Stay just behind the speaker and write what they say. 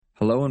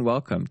Hello and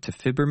welcome to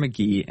Fibber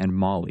McGee and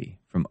Molly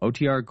from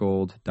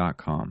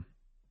OTRGold.com.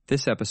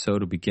 This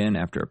episode will begin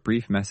after a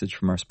brief message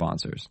from our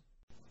sponsors.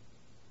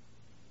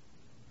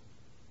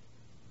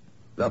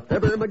 The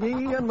Fibber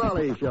McGee and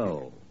Molly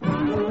Show.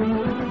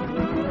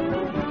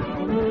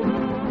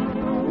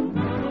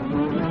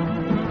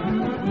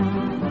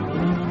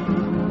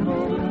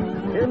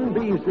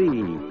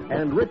 NBC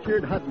and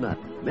Richard Hudnut,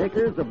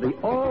 makers of the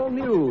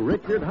all-new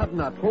Richard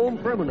Hudnut Home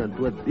Permanent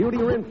with Beauty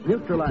Rinse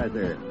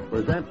Neutralizer,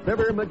 present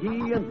Fibber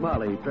McGee and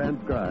Molly,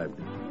 transcribed.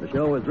 The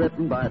show is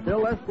written by Phil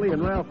Leslie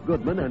and Ralph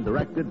Goodman and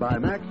directed by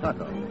Max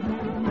Hutto.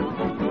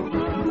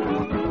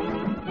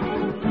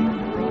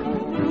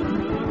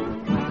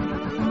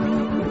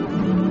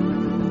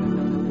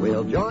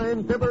 We'll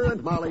join Fibber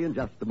and Molly in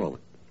just a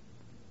moment.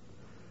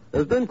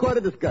 There's been quite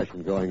a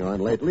discussion going on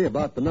lately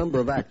about the number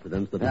of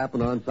accidents that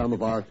happen on some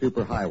of our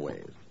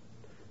superhighways.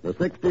 The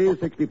 60,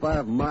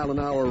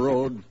 65-mile-an-hour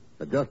roads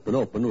have just been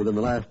opened within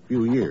the last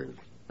few years,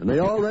 and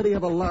they already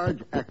have a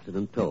large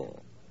accident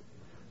toll.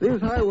 These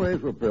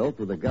highways were built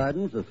with the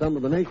guidance of some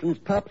of the nation's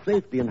top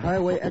safety and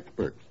highway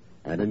experts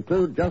and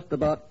include just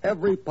about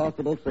every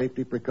possible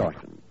safety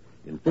precaution.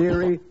 In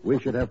theory, we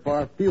should have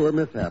far fewer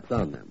mishaps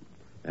on them,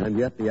 and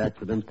yet the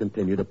accidents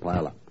continue to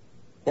pile up.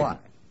 Why?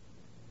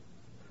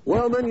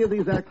 Well, many of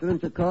these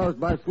accidents are caused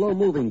by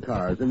slow-moving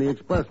cars in the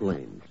express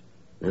lanes.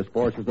 This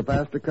forces the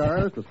faster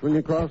cars to swing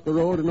across the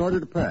road in order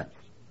to pass.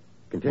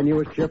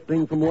 Continuous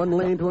shifting from one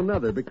lane to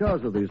another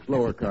because of these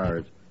slower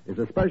cars is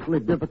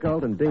especially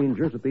difficult and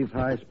dangerous at these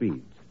high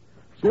speeds.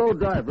 Slow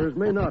drivers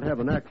may not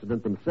have an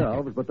accident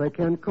themselves, but they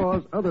can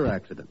cause other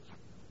accidents.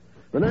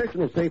 The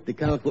National Safety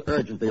Council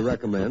urgently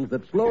recommends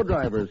that slow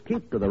drivers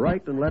keep to the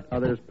right and let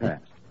others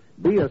pass.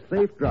 Be a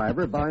safe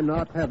driver by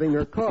not having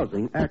or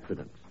causing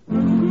accidents.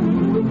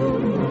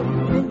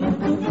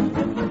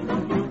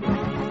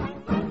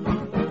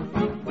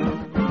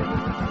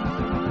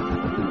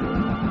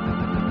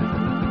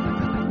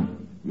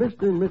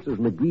 Mr. and Mrs.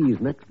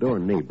 McGee's next-door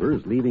neighbor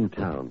is leaving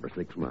town for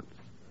 6 months,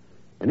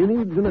 and he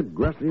needs an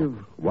aggressive,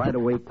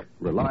 wide-awake,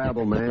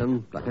 reliable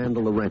man to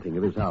handle the renting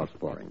of his house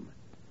for him.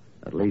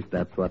 At least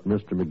that's what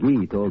Mr.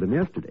 McGee told him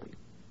yesterday.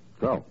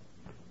 So,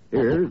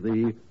 here's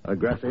the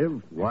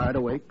aggressive,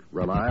 wide-awake,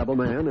 reliable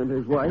man and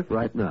his wife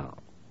right now.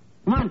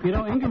 Come on,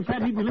 Peter. Ingram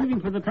said he'd be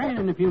leaving for the train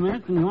in a few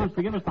minutes, and he wants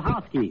to give us the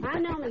house key. I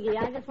know, McGee.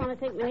 I just want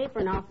to take my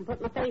apron off and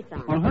put my face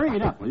on. Well, hurry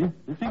it up, will you?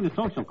 This ain't a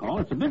social call.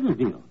 It's a business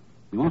deal.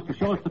 He wants to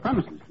show us the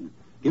premises and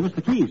give us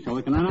the keys so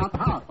we can rent out the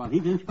house while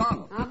he's in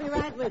Chicago. I'll be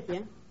right with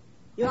you.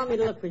 You want me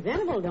to look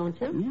presentable, don't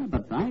you? Yeah,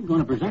 but I ain't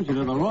going to present you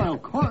to the royal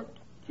court.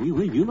 Gee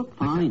whiz, you look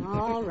fine.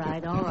 All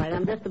right.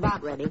 I'm just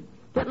about ready.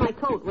 Get my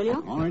coat, will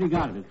you? Already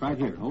got it. It's right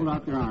here. Hold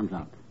out your arms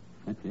out.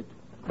 That's it.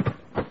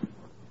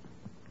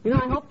 You know,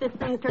 I hope this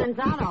thing turns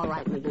out all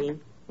right, McGee.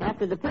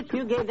 After the pitch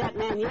you gave that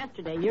man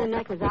yesterday, your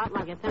neck is out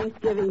like a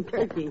Thanksgiving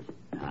turkey's.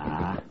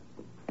 Nah,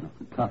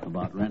 nothing tough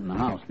about renting a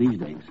house these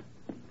days.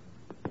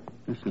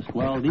 This is a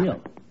swell deal.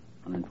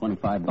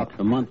 $125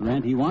 a month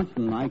rent he wants,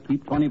 and I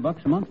keep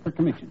 $20 a month for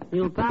commission.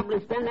 You'll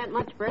probably spend that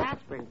much for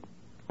aspirin.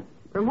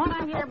 From what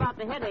I hear about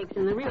the headaches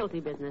in the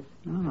realty business.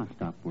 Oh,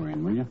 stop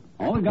worrying, will you?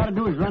 All we got to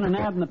do is run an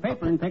ad in the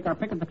paper and take our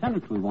pick of the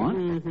tenants we want.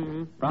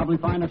 Mm-hmm. Probably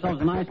find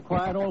ourselves a nice,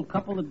 quiet old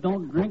couple that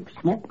don't drink,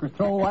 smoke, or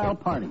throw wild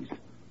parties.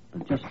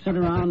 But just sit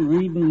around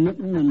reading,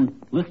 knitting,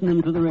 and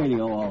listening to the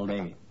radio all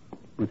day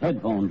with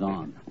headphones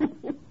on.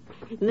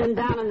 And then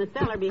down in the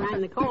cellar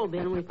behind the coal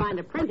bin, we find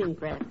a printing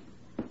press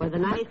where the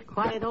nice,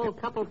 quiet old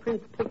couple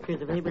prints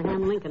pictures of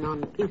Abraham Lincoln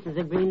on pieces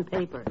of green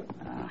paper.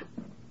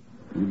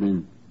 You've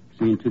been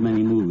seeing too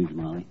many movies,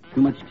 Molly.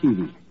 Too much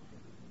TV.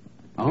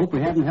 I hope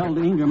we haven't held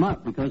Ingram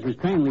up because his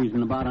train leaves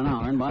in about an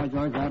hour, and by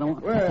George, I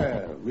don't...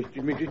 Well, Mr.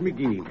 and Mrs.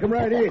 McGee, come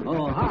right in.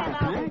 Oh, hi,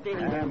 Frank.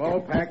 I'm all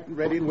packed and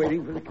ready and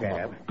waiting for the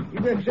cab. You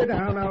just sit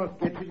down, I'll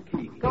get you the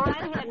key. Go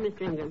right ahead,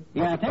 Mr. Ingram.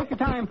 Yeah, take your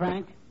time,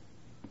 Frank.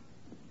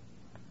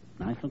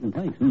 Nice-looking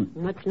place,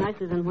 Much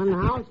nicer than when the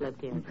hounds lived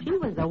here. She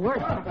was the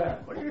worst.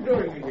 Martha, what are you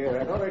doing in here?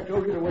 I thought I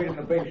told you to wait in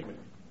the basement.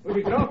 Will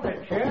you get off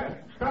that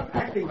chair? Stop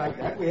acting like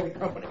that. We have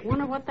company.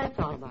 Wonder what that's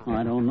all about.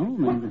 I don't know,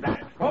 maybe. Put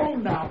that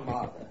phone down,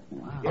 Martha.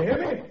 Wow. You hear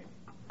me?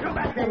 Come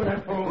back here with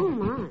that Oh,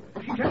 phone.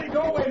 my. She said,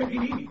 go away,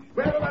 McGee.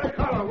 Grab her by the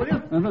collar, will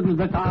you?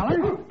 The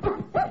collar?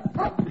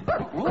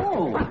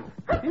 Oh,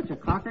 it's a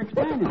Cocker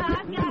Spaniel.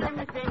 I've got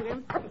her, Mr.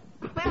 Ingram.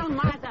 Well,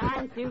 Martha,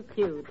 I'm too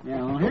cute.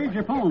 Yeah, well, here's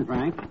your phone,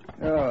 Frank.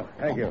 Oh,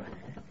 thank you.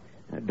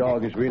 That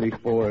dog is really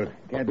spoiled.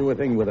 Can't do a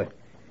thing with her.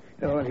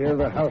 Oh, here are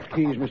the house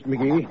keys, Mr.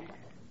 McGee.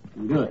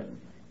 Good.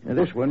 Now,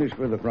 this one is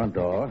for the front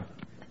door.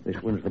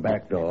 This one's the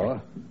back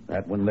door.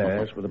 That one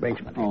there's for the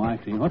basement. Oh, I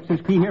see. What's this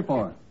key here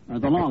for?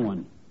 The long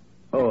one.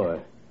 Oh,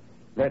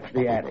 that's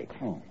the attic.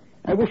 Oh.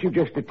 I wish you'd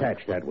just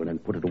detach that one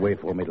and put it away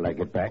for me till I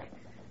get back.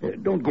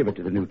 Don't give it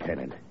to the new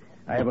tenant.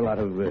 I have a lot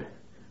of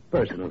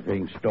personal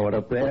things stored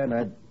up there, and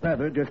I'd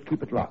rather just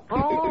keep it locked.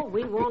 Oh,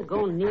 we won't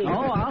go near.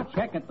 Oh, I'll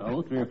check it,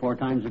 though, 3 or 4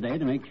 times a day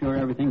to make sure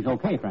everything's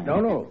okay, Frank.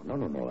 No.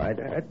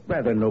 I'd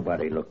rather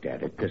nobody looked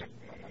at it.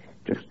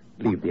 Just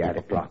leave the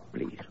attic locked,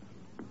 please.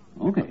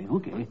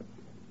 Okay.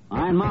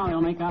 I and Molly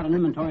will make out an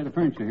inventory of the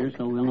furniture here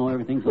so we'll know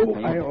everything's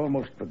okay. Oh, I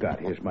almost forgot.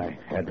 Here's my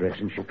address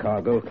in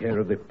Chicago, care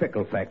of the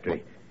pickle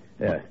factory.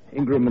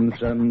 Ingram and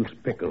Sons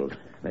Pickles.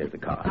 There's the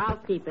card. I'll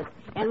keep it.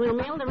 And we'll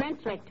mail the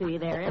rent check to you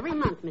there every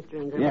month,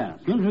 Mr. Ingram. Yeah,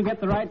 as soon as we get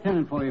the right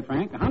tenant for you,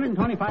 Frank.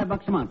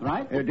 $125 a month,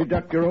 right?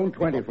 Deduct your own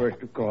 20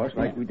 first, of course,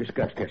 like we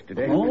discussed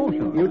yesterday. Oh,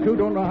 sure. You two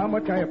don't know how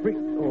much I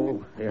appreciate...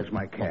 Oh, there's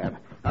my cab.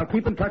 I'll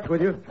keep in touch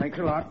with you. Thanks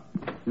a lot.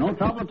 No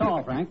trouble at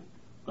all, Frank.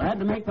 Glad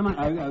to make the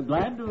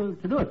glad to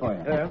do it for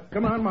you.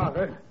 Come on,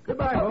 Martha.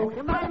 Goodbye, folks.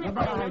 Goodbye, Mr.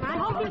 Ingram. I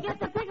hope you get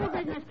the pickle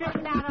business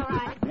straightened out all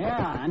right.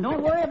 Yeah, and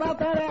don't worry about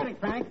that attic,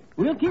 Frank.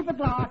 We'll keep it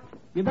locked.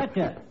 You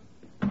betcha.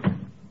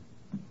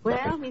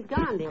 Well, he's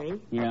gone, dearie.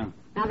 Yeah.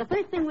 Now, the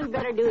first thing we'd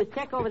better do is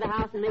check over the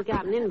house and make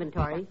out an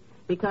inventory,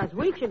 because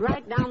we should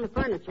write down the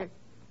furniture.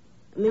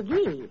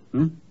 McGee.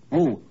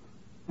 Oh,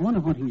 I wonder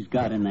what he's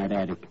got in that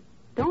attic.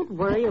 Don't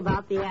worry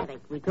about the attic.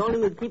 We told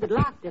him we'd keep it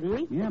locked, didn't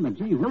we? Yeah, but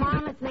gee, Come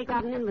on, let's make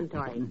out an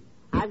inventory.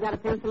 I've got a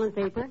pencil and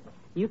paper.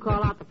 You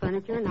call out the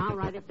furniture, and I'll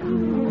write it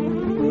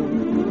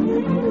down.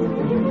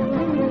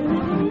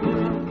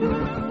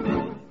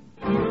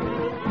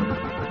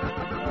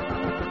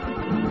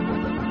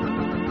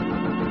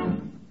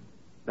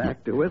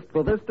 Back to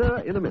Wistful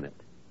Vista in a minute.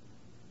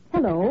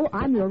 Hello,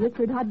 I'm your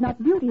Richard Hudnut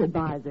beauty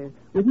advisor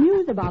with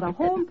news about a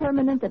home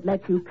permanent that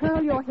lets you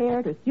curl your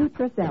hair to suit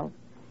yourself.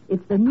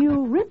 It's the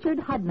new Richard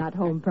Hudnut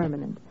Home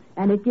Permanent,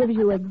 and it gives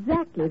you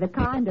exactly the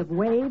kind of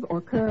wave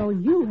or curl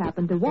you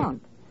happen to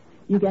want.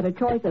 You get a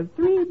choice of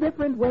 3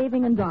 different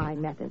waving and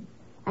drying methods,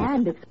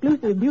 and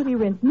exclusive Beauty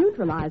Rinse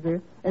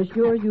Neutralizer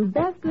assures you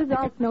best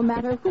results no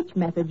matter which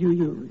method you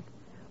use.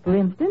 For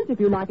instance,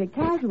 if you like a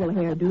casual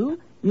hairdo,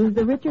 use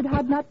the Richard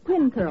Hudnut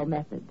Pin Curl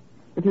method.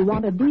 If you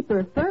want a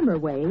deeper, firmer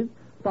wave,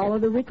 follow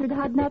the Richard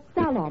Hudnut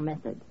Salon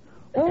method.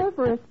 Or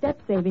for a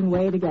step-saving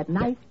way to get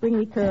nice,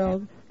 springy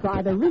curls,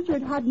 try the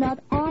Richard Hudnut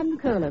On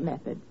Curler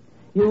method.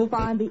 You'll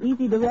find the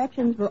easy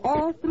directions for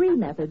all 3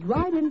 methods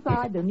right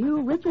inside the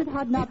new Richard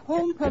Hudnut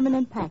Home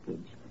Permanent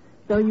package.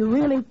 So you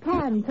really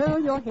can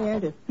curl your hair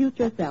to suit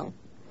yourself.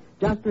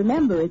 Just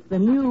remember, it's the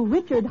new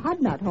Richard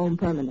Hudnut Home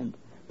Permanent,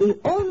 the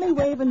only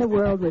wave in the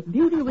world with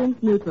Beauty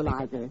Rinse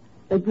Neutralizer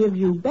that gives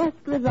you best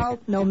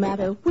results no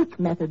matter which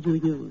method you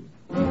use.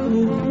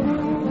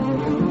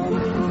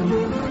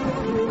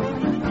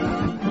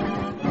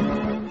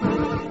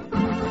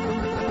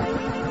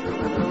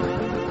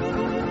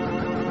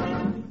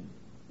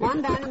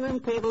 One dining room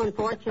table and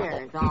 4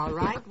 chairs. All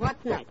right.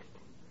 What's next?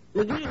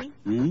 McGee,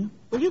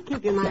 will you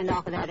keep your mind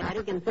off of that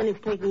attic and finish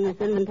taking this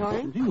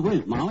inventory? Gee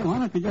whiz, Molly, why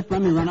don't you just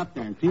let me run up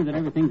there and see that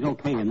everything's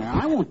okay in there?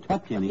 I won't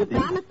touch anything. You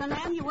promised the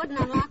man you wouldn't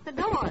unlock the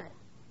door.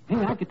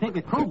 Hey, I could take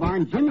a crowbar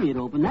and jimmy it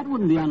open. That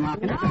wouldn't be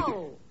unlocking it.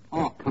 No.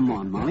 Oh, come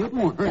on, Molly. It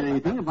won't hurt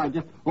anything if I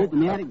just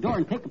open the attic door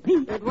and take a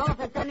peek. It will if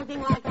it's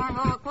anything like our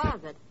hall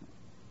closet.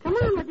 Come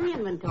on with the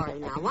inventory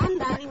now. 1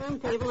 dining room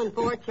table and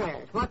 4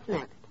 chairs. What's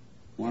next?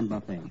 1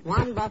 buffet.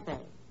 1 buffet.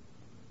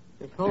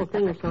 This whole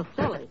thing is so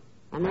silly.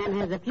 A man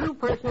has a few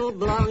personal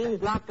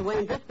belongings locked away,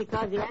 and just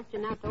because he asks you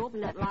not to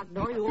open that locked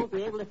door, you won't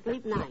be able to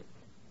sleep nights.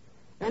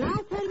 And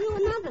I'll tell you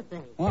another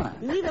thing.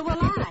 What? Neither will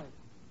I.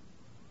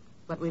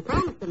 But we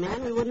promised the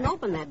man we wouldn't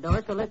open that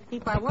door, so let's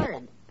keep our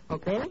word.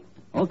 Okay?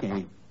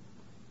 Okay.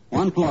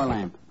 1 floor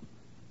lamp.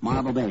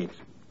 Marble base.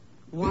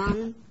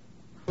 1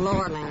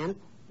 floor lamp.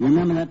 You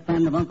remember that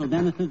friend of Uncle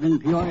Dennis's in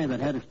Peoria that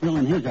had a still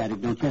in his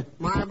attic, don't you?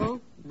 Marble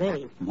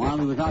base. While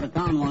he was out of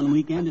town one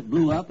weekend, it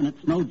blew up and it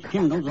snowed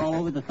shingles all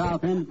over the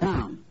south end of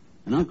town.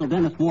 And Uncle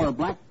Dennis wore a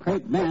black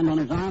crepe band on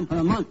his arm for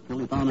a month till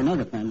he found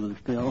another friend with a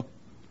still.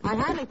 I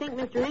hardly think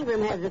Mr.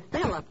 Ingram has a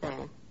still up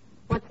there.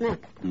 What's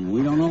next?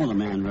 We don't know the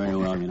man very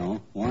well, you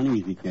know. 1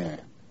 easy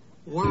chair.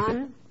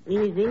 1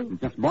 easy He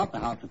just bought the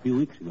house a few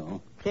weeks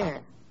ago.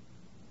 chair.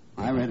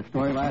 I read a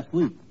story last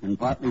week in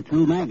Partly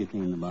True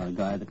magazine about a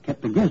guy that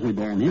kept a grizzly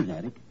bear in his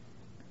attic.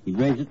 He'd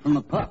raised it from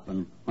a pup,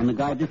 and when the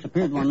guy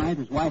disappeared one night,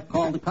 his wife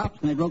called the cops,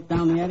 and they broke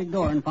down the attic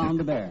door and found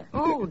the bear.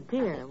 Oh,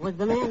 dear. Was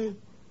the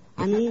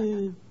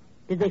man...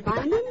 did they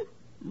find him?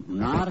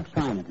 Not a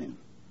sign of him.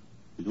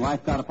 His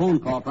wife got a phone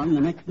call from him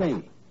the next day.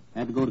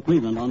 Had to go to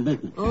Cleveland on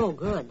business. Oh,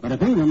 good. But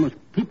if Ingram was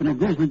keeping a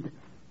grizzly...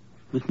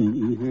 Listen,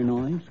 you hear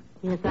noise?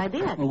 Yes, I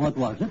did. Well, what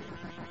was it?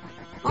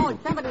 Oh,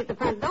 it's somebody at the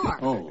front door.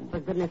 Oh. For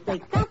goodness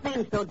sake, stop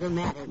being so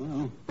dramatic.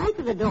 Well.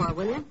 Answer the door,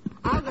 will you?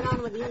 I'll get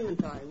on with the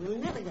inventory. We'll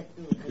never get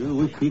through this. Sure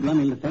wish he'd let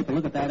me take a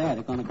look at that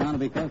attic on account of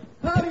because...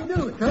 How do you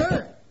do,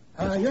 sir?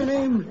 Your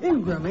name's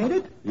Ingram, ain't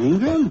it?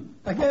 Ingram?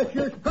 I guess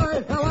you're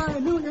surprised how I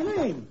knew your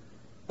name.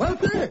 Well,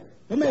 sir,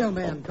 the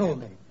mailman told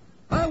me.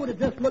 I would have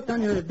just looked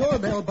on your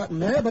doorbell button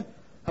there, but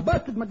I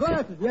busted my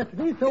glasses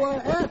yesterday, so I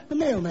asked the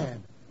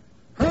mailman.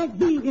 Frank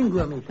B.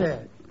 Ingram, he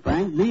says.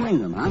 Frank B.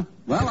 Ingram, huh?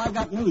 Well, I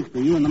got news for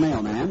you and the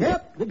mailman.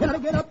 Yep, you got to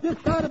get up this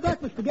side of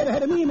breakfast to get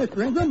ahead of me,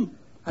 Mr. Ingram.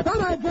 I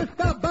thought I'd just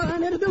stop by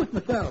and introduce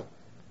myself.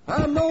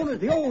 I'm known as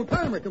the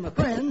old-timer to my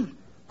friends.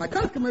 My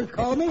customers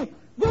call me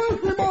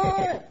Grocery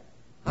Boy.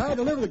 I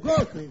deliver the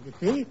groceries, you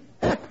see.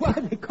 That's why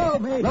they call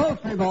me...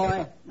 Grocery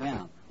boy.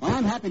 Yeah. Well,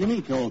 I'm happy to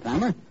meet you,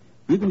 old-timer.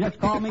 You can just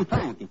call me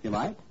Frank if you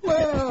like.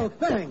 Well,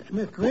 thanks,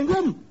 Mr.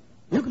 Ingram.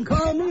 You can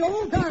call me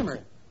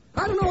old-timer.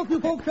 I don't know if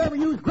you folks ever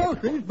use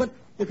groceries, but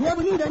if you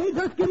ever need any,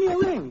 just give me a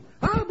ring.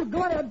 I'll be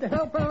glad to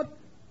help out.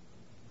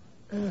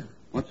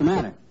 What's the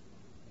matter?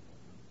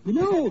 You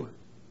know,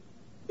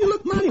 you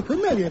look mighty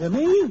familiar to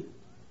me.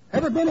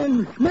 Ever been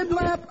in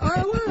Schmidlap,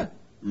 Iowa?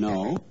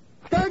 No.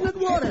 Stagnant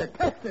Water,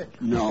 Texas?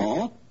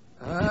 No.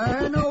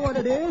 I know what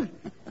it is.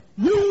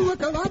 You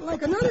look a lot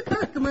like another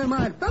customer of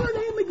mine, fella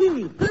named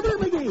McGee, Fibber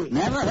McGee.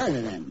 Never heard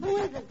of him. Who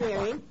is it,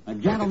 dearie? A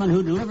gentleman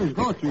who delivers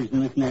groceries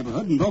in this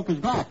neighborhood and broke his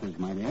glasses,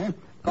 my dear.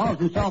 Calls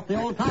himself the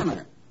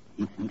old-timer.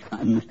 He thinks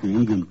I'm Mr.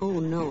 Ingram. Oh,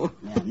 no.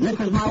 Yeah, and this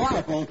is my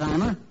wife,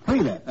 old-timer.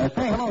 Frida.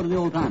 Say hello to the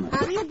old-timer.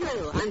 How do you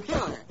do? I'm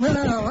sure.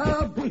 Well,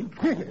 I'll be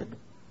jiggered.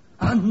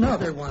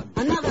 Another one.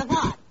 Another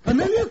what?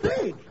 Familiar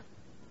face.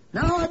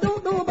 Now, I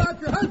don't know about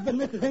your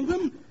husband, Mrs.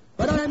 Ingram,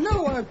 but I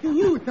know I've seen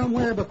you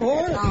somewhere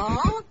before.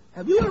 Oh?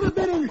 Have you ever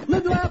been in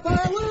Schmidlap,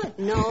 Iowa?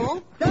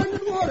 No.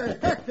 Stagnant Water,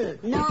 Texas?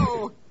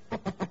 No.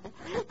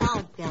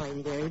 I'll tell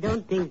him, dearie.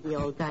 Don't tease the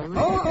old-timer.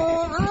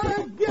 Oh,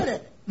 I get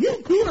it.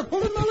 You two are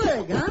pulling my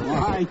leg, huh?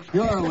 Why,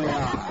 sure we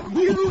are.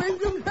 You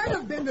Ingrams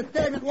have been to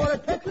Stagnant Water,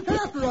 Texas,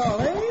 after all,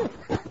 eh?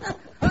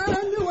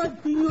 I knew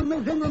I'd seen you and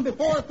Miss Ingram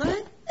before,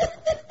 Frank.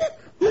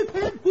 You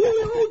can't fool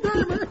the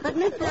old-timer. But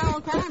Mr.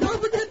 Old-timer...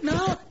 Don't forget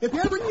now, if you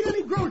ever need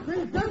any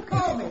groceries, just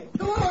call me.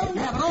 So long.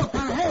 Yeah, but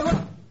old-timer, hey, look.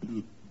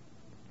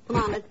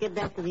 Come on, let's get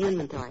back to the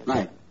inventory.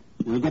 Right.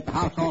 We'll get the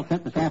house all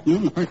set this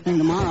afternoon. The first thing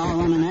tomorrow, I'll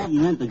run an ad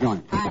and rent the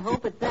joint. I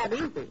hope it's that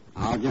easy.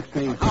 I'll just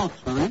say house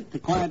for rent to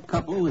quiet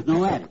couple with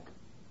no attic.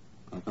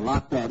 Because a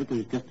locked attic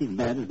is just as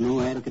bad as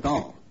no attic at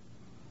all.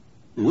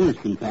 The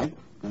worst, in fact,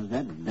 because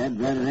that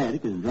dead-ratted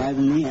attic is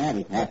driving me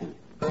attic happy.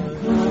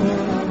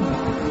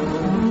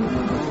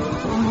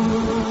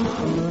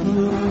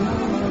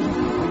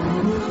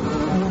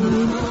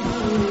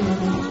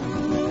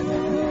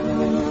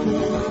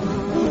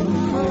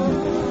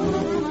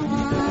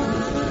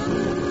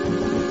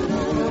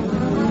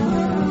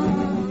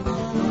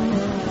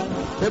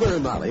 Fibber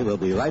and Molly will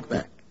be right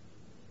back.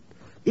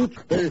 Each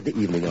Thursday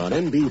evening on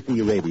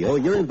NBC Radio,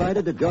 you're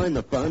invited to join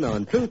the fun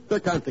on Truth or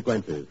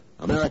Consequences,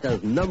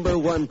 America's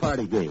 #1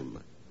 party game.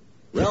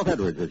 Ralph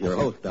Edwards is your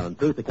host on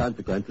Truth or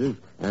Consequences,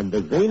 and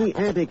the zany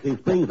antics he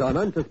springs on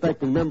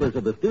unsuspecting members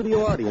of the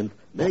studio audience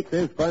makes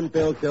his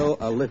fun-filled show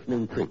a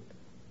listening treat.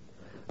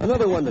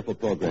 Another wonderful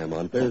program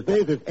on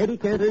Thursdays is Eddie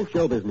Cantor's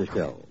Show Business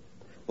Show.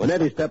 When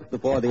Eddie steps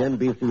before the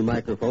NBC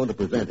microphone to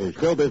present his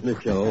show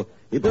business show,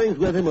 he brings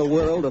with him a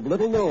world of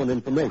little-known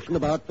information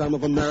about some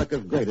of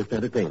America's greatest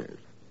entertainers.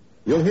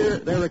 You'll hear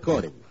their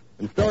recordings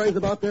and stories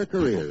about their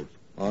careers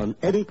on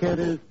Eddie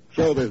Cantor's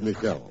Show Business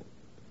Show.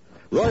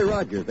 Roy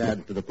Rogers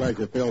adds to the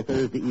pleasure-filled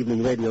Thursday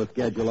evening radio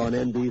schedule on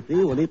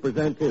NBC when he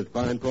presents his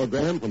fine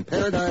program from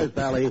Paradise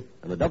Valley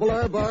and the Double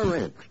R Bar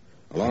Ranch.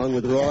 Along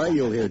with Roy,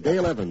 you'll hear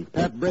Dale Evans,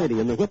 Pat Brady,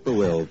 and the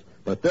Whippoorwills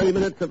for 30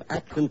 minutes of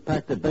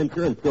action-packed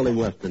adventure and thrilling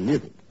Western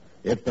music.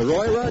 It's the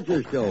Roy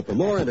Rogers Show for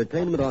more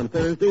entertainment on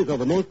Thursdays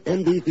over most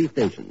NBC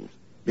stations.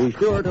 Be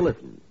sure to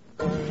listen.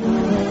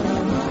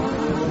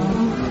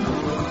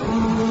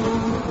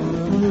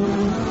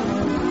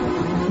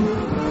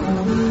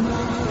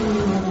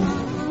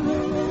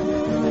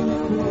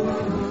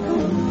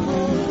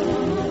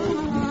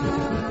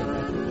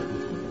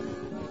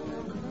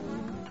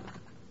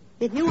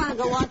 If you want to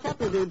go wash up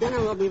and do dinner,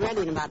 we'll be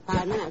ready in about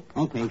 5 minutes.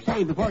 Okay,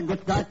 say, before it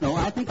gets dark, though,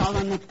 I think I'll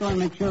run next door and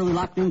make sure we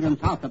locked Ingram's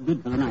house up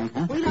good for the night,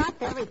 huh? We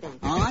locked everything.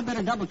 Oh, I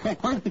better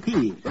double-check. Where's the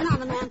keys? They're on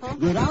the mantel.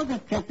 Good, I'll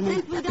just check them in.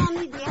 Since we don't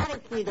need the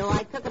attic key, though,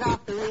 I took it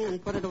off the ring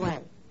and put it away.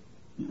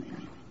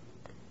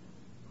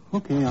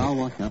 Okay, I'll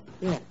wash up.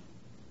 Yes.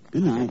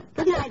 Good night.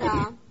 Good night,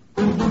 all.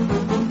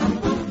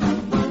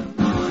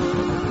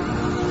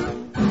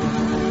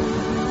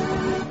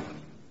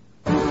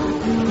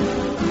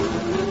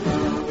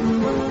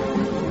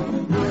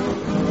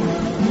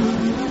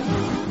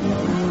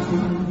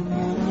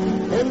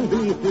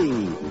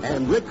 NBC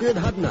and Richard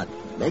Hudnut,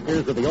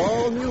 makers of the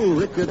all-new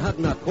Richard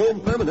Hudnut Home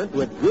Permanent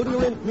with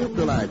Beauty-Rinse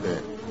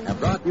Neutralizer, have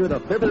brought you the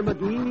Fibber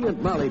McGee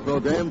and Molly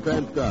program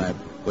transcribed,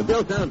 with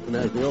Bill Thompson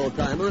as the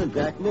old-timer and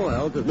Jack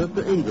Moyles as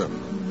Mr.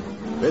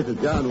 Ingram. This is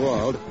John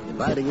Wald,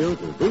 inviting you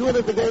to be with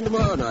us again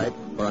tomorrow night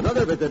for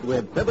another visit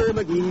with Fibber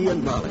McGee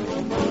and Molly.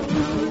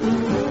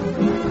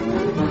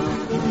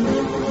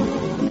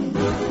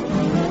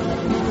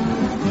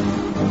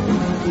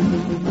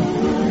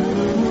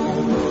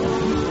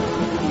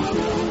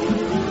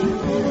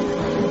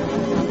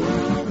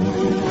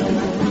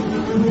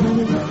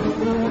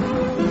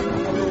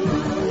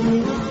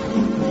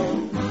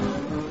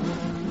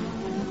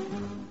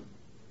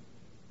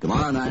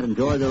 Tomorrow night,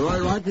 enjoy the Roy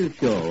Rogers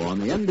Show on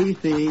the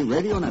NBC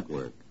Radio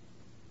Network.